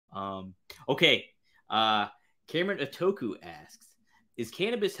Okay. Cameron Otoku asks, is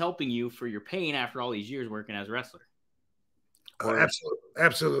cannabis helping you for your pain after all these years working as a wrestler? Or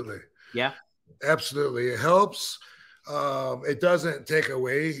Absolutely. yeah. Absolutely. It helps. It doesn't take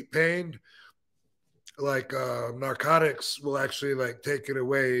away pain. Like narcotics will actually like take it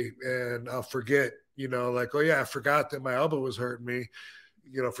away, and I'll forget, like, oh yeah, I forgot that my elbow was hurting me,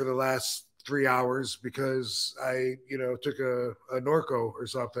 for the last 3 hours because I, took a Norco or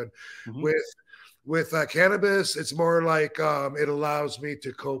something. Mm-hmm. With cannabis, it's more like it allows me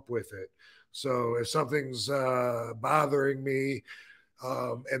to cope with it. So if something's bothering me,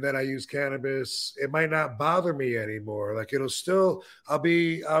 and then I use cannabis, it might not bother me anymore. Like it'll still,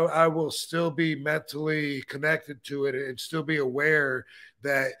 I will still be mentally connected to it and still be aware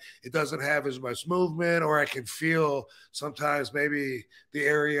that it doesn't have as much movement, or I can feel sometimes maybe the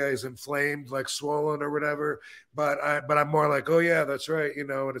area is inflamed, like swollen or whatever. But I'm more like, oh yeah, that's right, and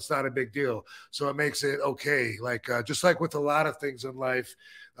it's not a big deal. So it makes it okay. Like just like with a lot of things in life,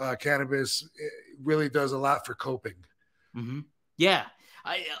 cannabis really does a lot for coping. Mm-hmm. Yeah.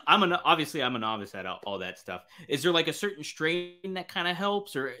 Obviously I'm a novice at all that stuff. Is there like a certain strain that kind of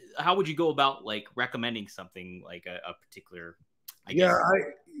helps, or how would you go about like recommending something like a particular, I guess?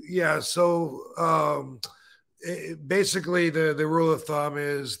 So basically the rule of thumb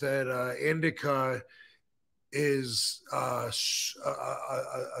is that indica is a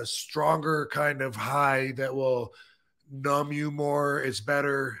stronger kind of high that will numb you more. It's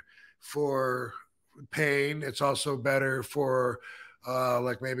better for pain. It's also better for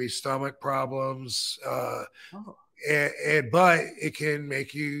like maybe stomach problems. Oh. But it can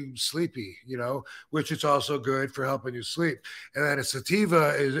make you sleepy, which is also good for helping you sleep. And then a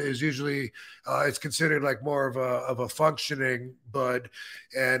sativa is usually it's considered like more of a functioning bud,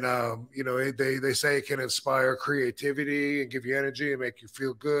 and they say it can inspire creativity and give you energy and make you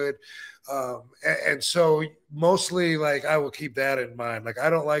feel good. And so mostly like I will keep that in mind. Like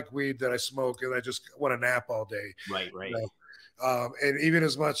I don't like weed that I smoke and I just want to nap all day. Right. And even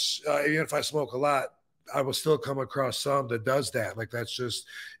even if I smoke a lot, I will still come across some that does that. Like that's just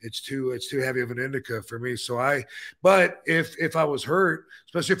it's too heavy of an indica for me. But if I was hurt,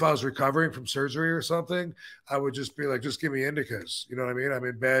 especially if I was recovering from surgery or something, I would just be like, just give me indicas. You know what I mean? I'm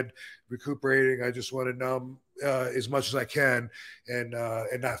in bed recuperating. I just want to numb as much as I can and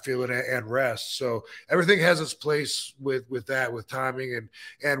not feel it and rest. So everything has its place with that, with timing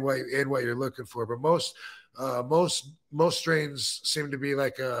and what you're looking for. But most strains seem to be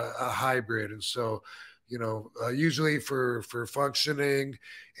like a hybrid, and so usually for functioning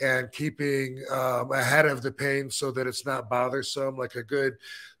and keeping ahead of the pain so that it's not bothersome, like a good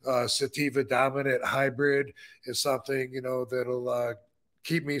sativa dominant hybrid is something that'll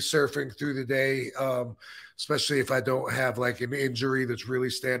keep me surfing through the day, especially if I don't have like an injury that's really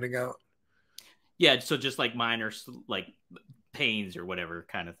standing out. Yeah. So just like minor like pains or whatever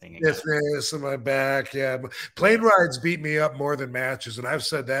kind of thing. Stiffness in my back. Yeah. Plane rides beat me up more than matches. And I've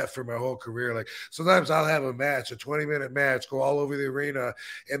said that for my whole career. Like sometimes I'll have a 20-minute match, go all over the arena.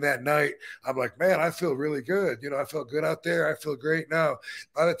 And that night I'm like, man, I feel really good. I felt good out there. I feel great now.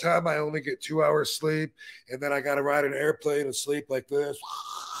 By the time I only get 2 hours sleep, and then I got to ride an airplane and sleep like this,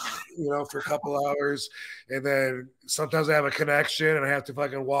 for a couple hours. And then sometimes I have a connection and I have to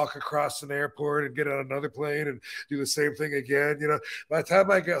fucking walk across an airport and get on another plane and do the same thing again. By the time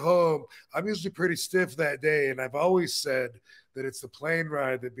I get home, I'm usually pretty stiff that day. And I've always said that it's the plane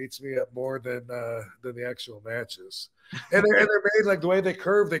ride that beats me up more than the actual matches. And they're made like the way they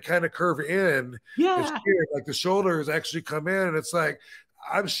kind of curve in. Yeah. It's weird. Like the shoulders actually come in, and it's like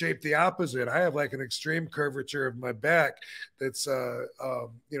I'm shaped the opposite. I have like an extreme curvature of my back that's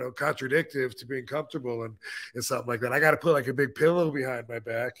contradictive to being comfortable and something like that. I got to put like a big pillow behind my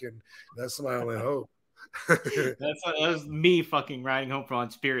back, and that's my only hope. That was me fucking riding home from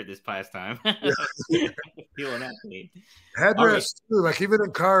On Spirit this past time. Feeling that pain. Headrest too, like even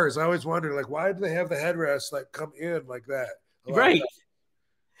in cars, I always wonder like why do they have the headrest like come in like that? Right.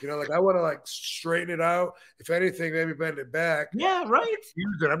 Like I want to like straighten it out. If anything, maybe bend it back. Yeah, right.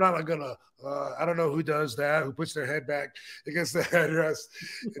 Use it. I'm not like gonna. I don't know who does that. Who puts their head back against the headrest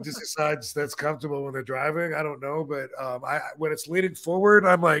and just decides that's comfortable when they're driving. I don't know, but when it's leaning forward,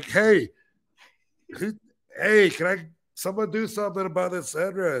 I'm like, hey, can someone do something about this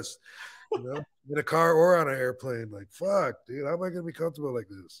headrest? In a car or on an airplane. Like, fuck, dude, how am I gonna be comfortable like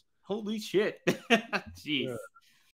this? Holy shit. Jeez. Yeah.